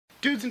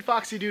Dudes and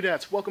Foxy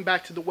Dudettes, welcome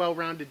back to the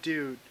Well-Rounded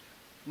Dude.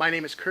 My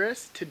name is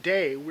Chris.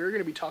 Today we're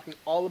going to be talking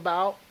all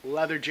about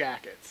leather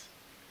jackets.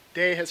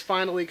 Day has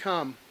finally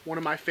come, one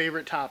of my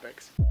favorite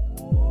topics.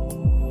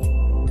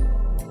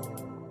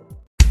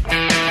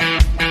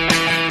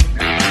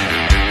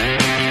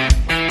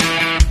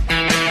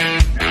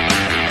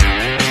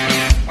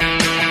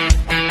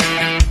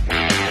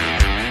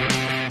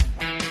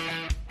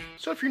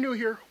 So if you're new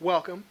here,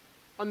 welcome.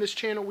 On this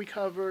channel we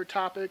cover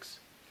topics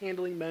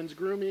handling men's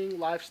grooming,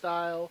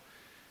 lifestyle,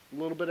 a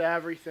little bit of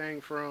everything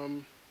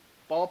from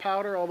ball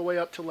powder all the way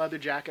up to leather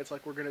jackets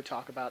like we're going to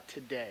talk about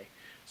today.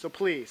 So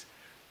please,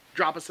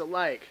 drop us a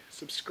like,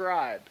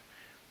 subscribe,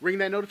 ring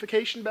that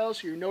notification bell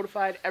so you're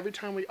notified every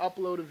time we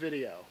upload a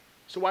video.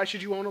 So why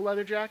should you own a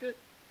leather jacket?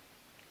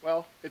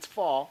 Well, it's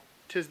fall,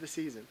 'tis the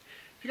season.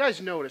 If you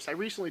guys noticed, I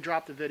recently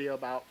dropped a video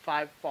about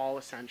 5 fall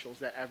essentials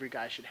that every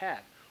guy should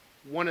have.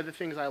 One of the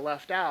things I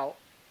left out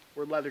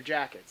were leather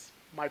jackets,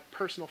 my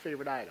personal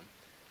favorite item.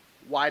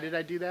 Why did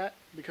I do that?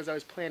 Because I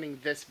was planning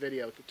this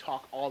video to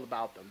talk all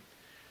about them.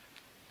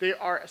 They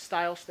are a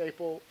style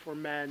staple for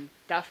men,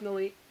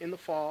 definitely in the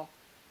fall,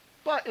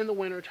 but in the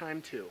winter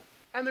time too.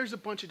 And there's a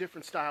bunch of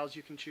different styles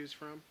you can choose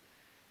from.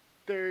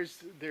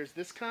 There's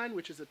this kind,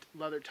 which is a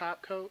leather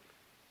top coat,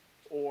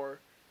 or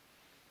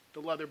the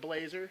leather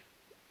blazer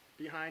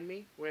behind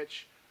me,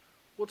 which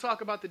we'll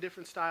talk about the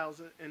different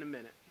styles in a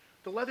minute.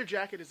 The leather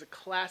jacket is a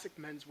classic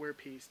menswear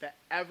piece that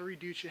every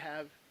dude should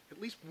have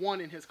at least one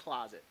in his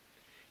closet.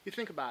 You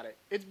think about it,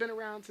 it's been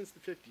around since the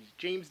 50s.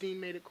 James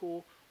Dean made it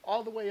cool,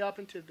 all the way up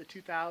into the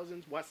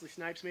 2000s. Wesley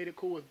Snipes made it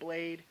cool with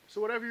Blade.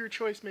 So whatever your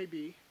choice may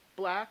be,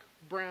 black,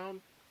 brown,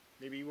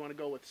 maybe you want to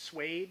go with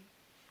suede,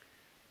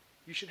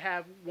 you should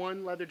have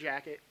one leather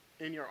jacket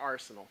in your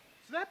arsenal.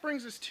 So that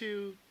brings us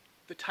to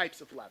the types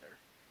of leather.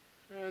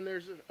 And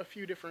there's a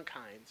few different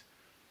kinds.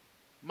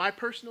 My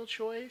personal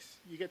choice,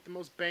 you get the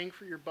most bang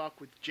for your buck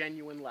with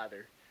genuine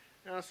leather.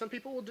 Now some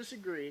people will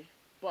disagree,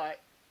 but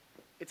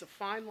it's a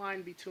fine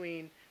line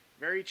between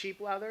very cheap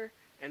leather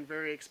and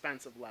very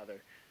expensive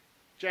leather.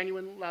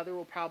 Genuine leather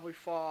will probably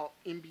fall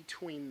in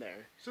between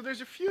there. So there's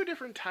a few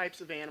different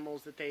types of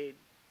animals that they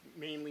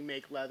mainly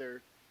make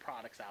leather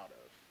products out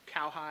of.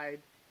 Cowhide,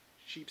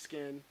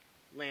 sheepskin,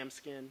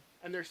 lambskin,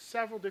 and there's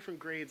several different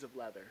grades of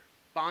leather.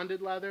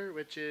 Bonded leather,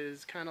 which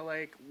is kind of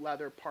like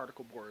leather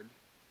particle board,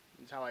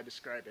 is how I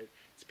describe it.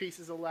 It's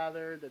pieces of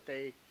leather that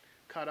they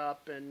cut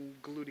up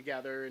and glue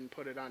together and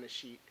put it on a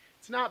sheet.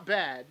 It's not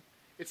bad.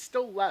 It's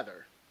still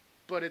leather,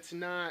 but it's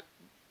not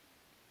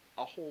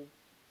a whole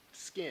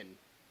skin.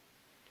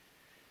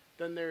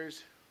 Then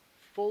there's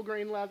full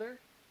grain leather,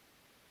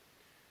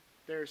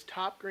 there's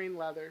top grain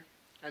leather,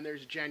 and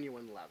there's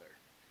genuine leather.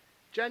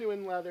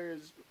 Genuine leather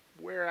is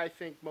where I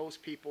think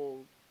most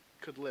people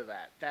could live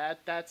at.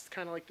 That's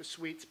kind of like the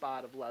sweet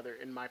spot of leather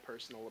in my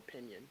personal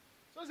opinion.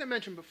 So as I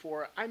mentioned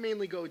before, I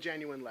mainly go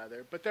genuine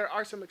leather, but there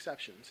are some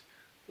exceptions,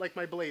 like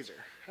my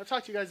blazer. I've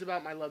talked to you guys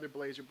about my leather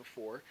blazer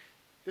before.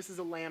 This is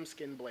a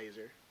lambskin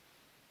blazer.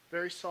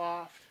 Very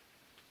soft,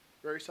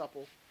 very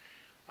supple.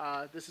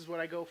 This is what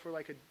I go for,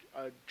 like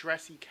a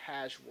dressy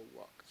casual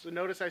look. So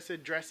notice I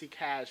said dressy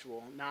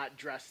casual, not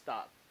dressed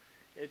up.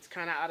 It's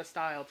kind of out of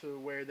style to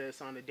wear this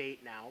on a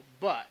date now,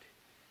 but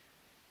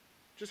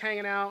just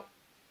hanging out,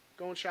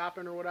 going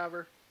shopping or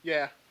whatever,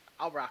 yeah,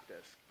 I'll rock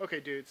this. Okay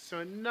dudes, so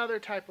another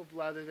type of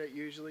leather that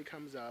usually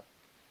comes up,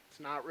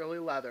 it's not really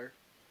leather,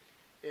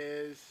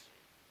 is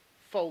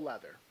faux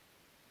leather.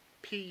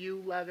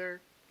 PU leather,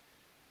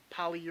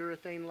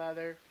 polyurethane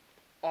leather,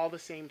 all the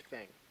same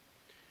thing.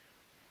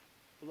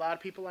 A lot of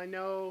people I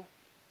know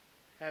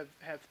have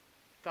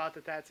thought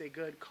that that's a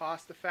good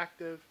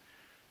cost-effective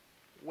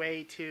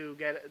way to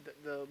get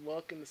the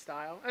look and the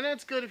style. And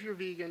that's good if you're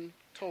vegan,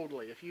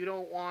 totally. If you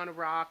don't want to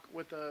rock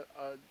with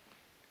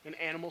an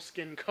animal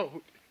skin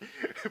coat,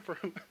 for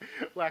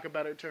lack of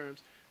better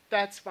terms,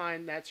 that's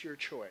fine, that's your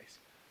choice.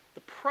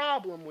 The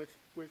problem with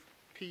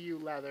PU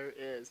leather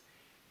is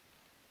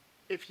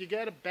if you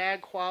get a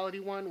bad quality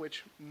one,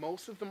 which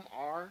most of them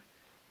are,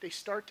 they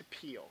start to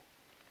peel.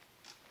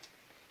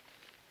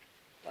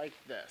 Like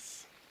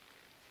this.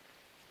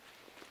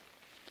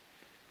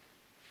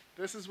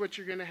 This is what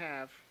you're going to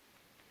have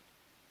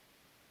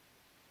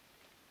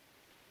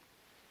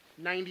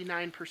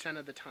 99%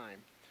 of the time.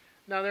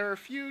 Now there are a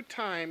few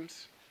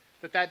times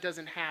that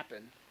doesn't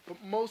happen,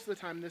 but most of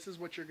the time this is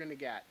what you're going to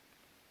get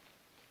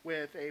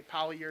with a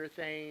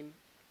polyurethane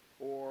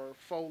or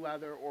faux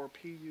leather or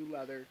PU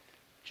leather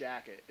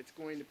jacket. It's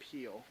going to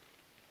peel.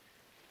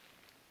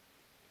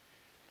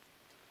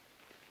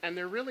 And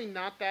they're really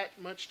not that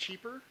much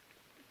cheaper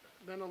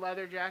than a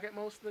leather jacket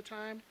most of the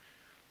time.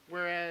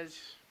 Whereas,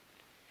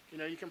 you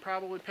know, you can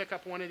probably pick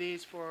up one of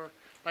these for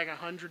like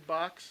 $100.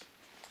 I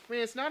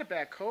mean, it's not a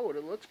bad coat.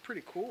 It looks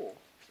pretty cool.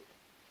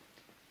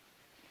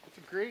 It's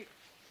a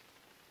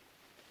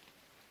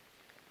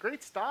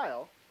great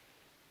style.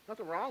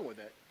 Nothing wrong with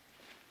it.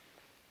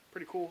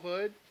 Pretty cool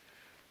hood.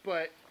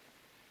 But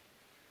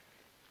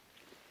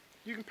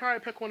you can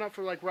probably pick one up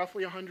for like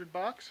roughly $100.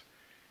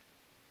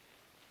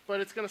 but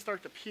it's going to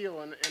start to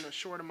peel in a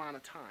short amount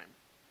of time.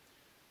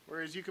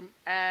 Whereas you can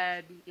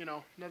add, you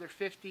know, another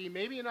 50,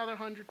 maybe another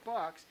 $100,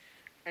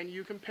 and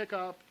you can pick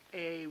up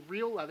a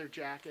real leather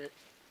jacket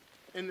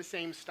in the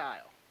same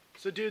style.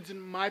 So dudes,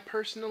 in my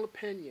personal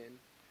opinion,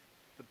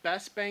 the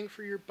best bang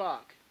for your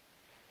buck,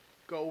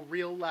 go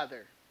real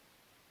leather.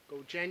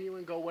 Go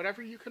genuine, go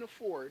whatever you can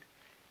afford.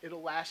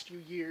 It'll last you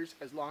years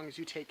as long as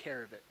you take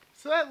care of it.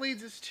 So that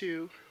leads us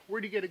to where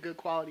to get a good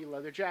quality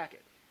leather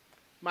jacket.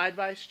 My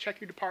advice,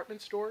 check your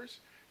department stores,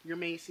 your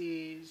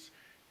Macy's,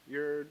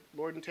 your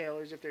Lord &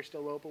 Taylor's if they're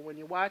still open when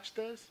you watch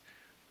this.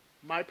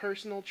 My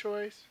personal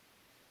choice,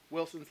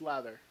 Wilson's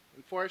Leather.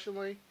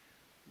 Unfortunately,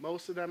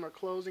 most of them are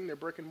closing. Their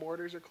brick and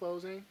mortars are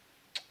closing.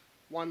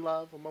 One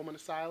love, a moment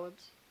of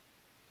silence.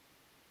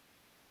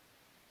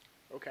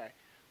 Okay.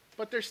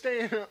 But they're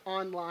staying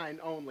online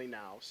only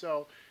now.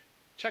 So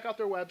check out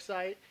their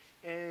website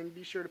and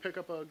be sure to pick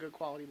up a good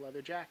quality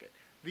leather jacket.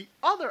 The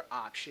other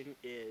option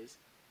is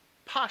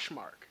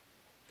Poshmark.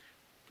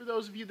 For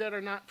those of you that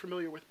are not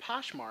familiar with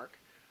Poshmark,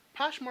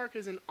 Poshmark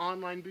is an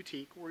online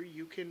boutique where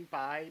you can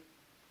buy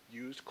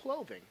used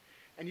clothing.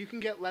 And you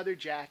can get leather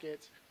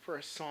jackets for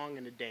a song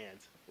and a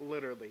dance,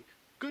 literally.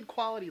 Good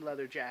quality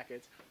leather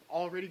jackets,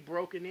 already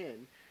broken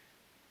in,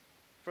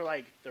 for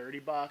like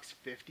 $30,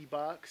 $50,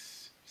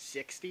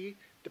 $60,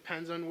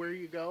 depends on where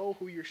you go,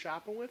 who you're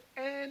shopping with,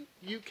 and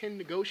you can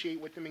negotiate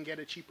with them and get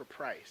a cheaper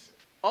price.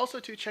 Also,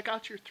 to check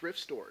out your thrift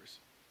stores.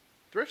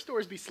 Thrift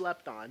stores be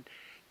slept on.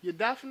 You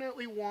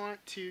definitely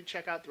want to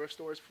check out thrift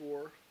stores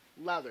for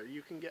leather.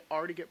 You can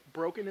already get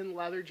broken in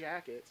leather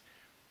jackets,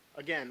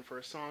 again, for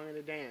a song and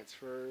a dance,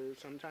 for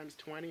sometimes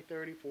 20,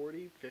 30,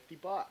 40,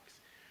 $50.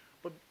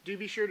 But do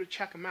be sure to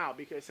check them out,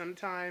 because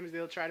sometimes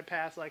they'll try to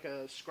pass like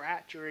a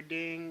scratch or a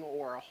ding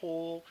or a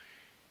hole.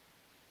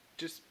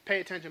 Just pay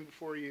attention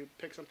before you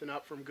pick something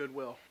up from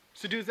Goodwill.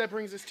 So dudes, that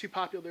brings us to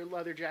popular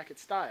leather jacket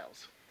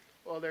styles.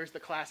 Well, there's the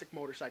classic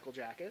motorcycle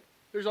jacket.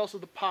 There's also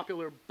the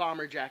popular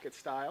bomber jacket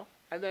style.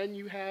 And then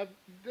you have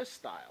this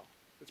style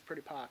that's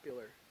pretty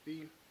popular,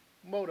 the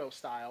moto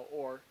style,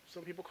 or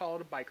some people call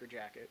it a biker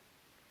jacket.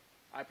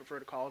 I prefer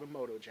to call it a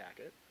moto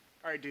jacket.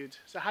 Alright dudes,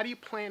 so how do you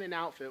plan an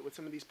outfit with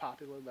some of these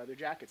popular leather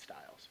jacket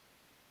styles?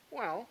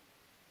 Well,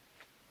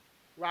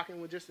 rocking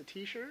with just a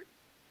t-shirt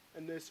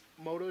and this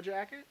moto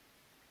jacket,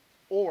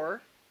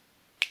 or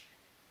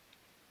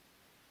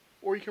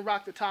you can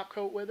rock the top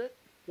coat with it.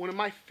 One of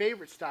my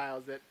favorite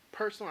styles that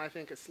personally I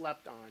think is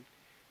slept on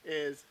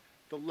is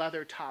the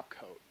leather top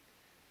coat.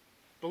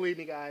 Believe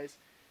me guys,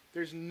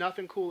 there's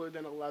nothing cooler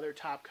than a leather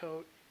top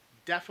coat.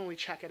 Definitely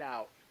check it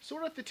out. So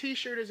what if the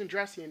t-shirt isn't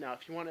dressy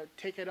enough? You want to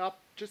take it up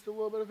just a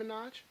little bit of a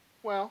notch?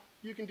 Well,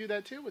 you can do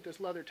that too with this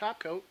leather top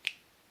coat.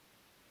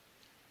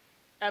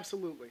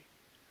 Absolutely.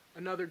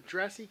 Another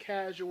dressy,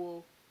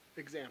 casual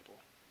example.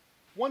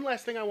 One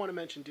last thing I want to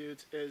mention,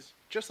 dudes, is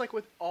just like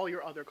with all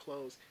your other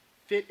clothes,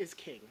 fit is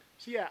king.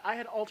 So yeah, I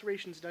had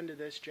alterations done to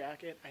this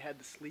jacket. I had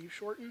the sleeve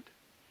shortened.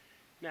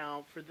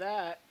 Now, for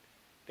that,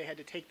 they had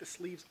to take the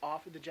sleeves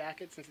off of the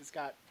jacket since it's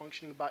got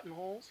functioning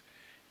buttonholes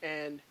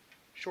and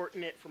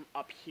shorten it from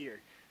up here.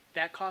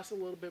 That costs a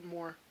little bit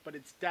more, but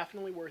it's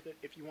definitely worth it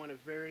if you want a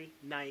very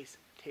nice,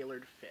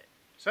 tailored fit.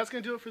 So that's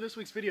going to do it for this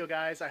week's video,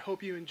 guys. I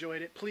hope you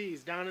enjoyed it.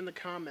 Please, down in the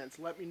comments,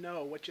 let me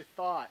know what you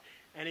thought.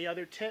 Any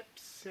other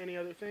tips, any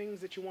other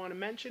things that you want to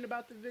mention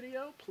about the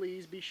video,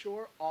 please be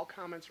sure. All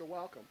comments are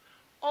welcome.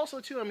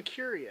 Also, too, I'm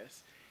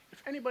curious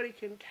if anybody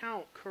can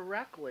count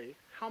correctly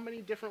how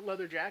many different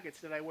leather jackets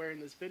did I wear in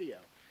this video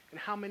and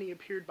how many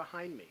appeared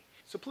behind me.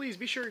 So please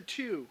be sure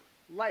to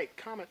like,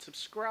 comment,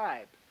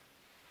 subscribe.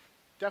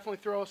 Definitely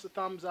throw us a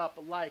thumbs up,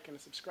 a like, and a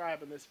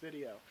subscribe on this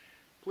video.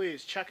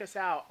 Please check us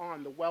out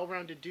on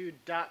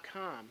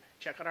thewellroundeddude.com.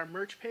 Check out our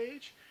merch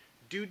page.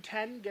 Dude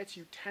 10 gets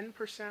you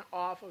 10%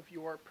 off of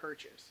your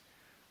purchase.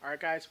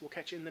 Alright guys, we'll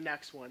catch you in the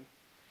next one.